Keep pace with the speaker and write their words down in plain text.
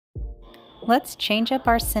Let's change up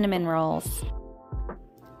our cinnamon rolls.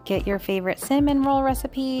 Get your favorite cinnamon roll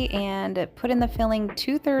recipe and put in the filling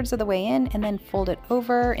 2/3 of the way in and then fold it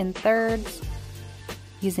over in thirds.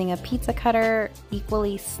 Using a pizza cutter,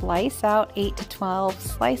 equally slice out 8 to 12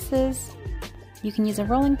 slices. You can use a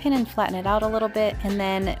rolling pin and flatten it out a little bit and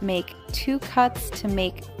then make 2 cuts to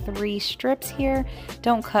make 3 strips here.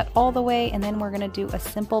 Don't cut all the way, and then we're gonna do a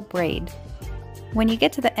simple braid. When you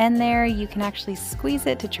get to the end there, you can actually squeeze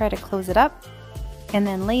it to try to close it up, and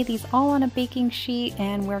then lay these all on a baking sheet,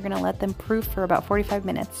 and we're gonna let them proof for about 45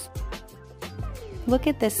 minutes. Look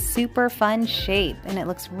at this super fun shape, and it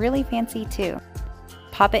looks really fancy too.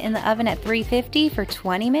 Pop it in the oven at 350 for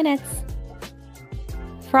 20 minutes.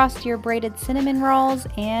 Frost your braided cinnamon rolls,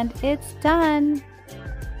 and it's done.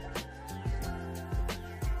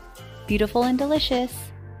 Beautiful and delicious.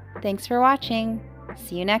 Thanks for watching.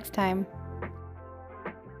 See you next time.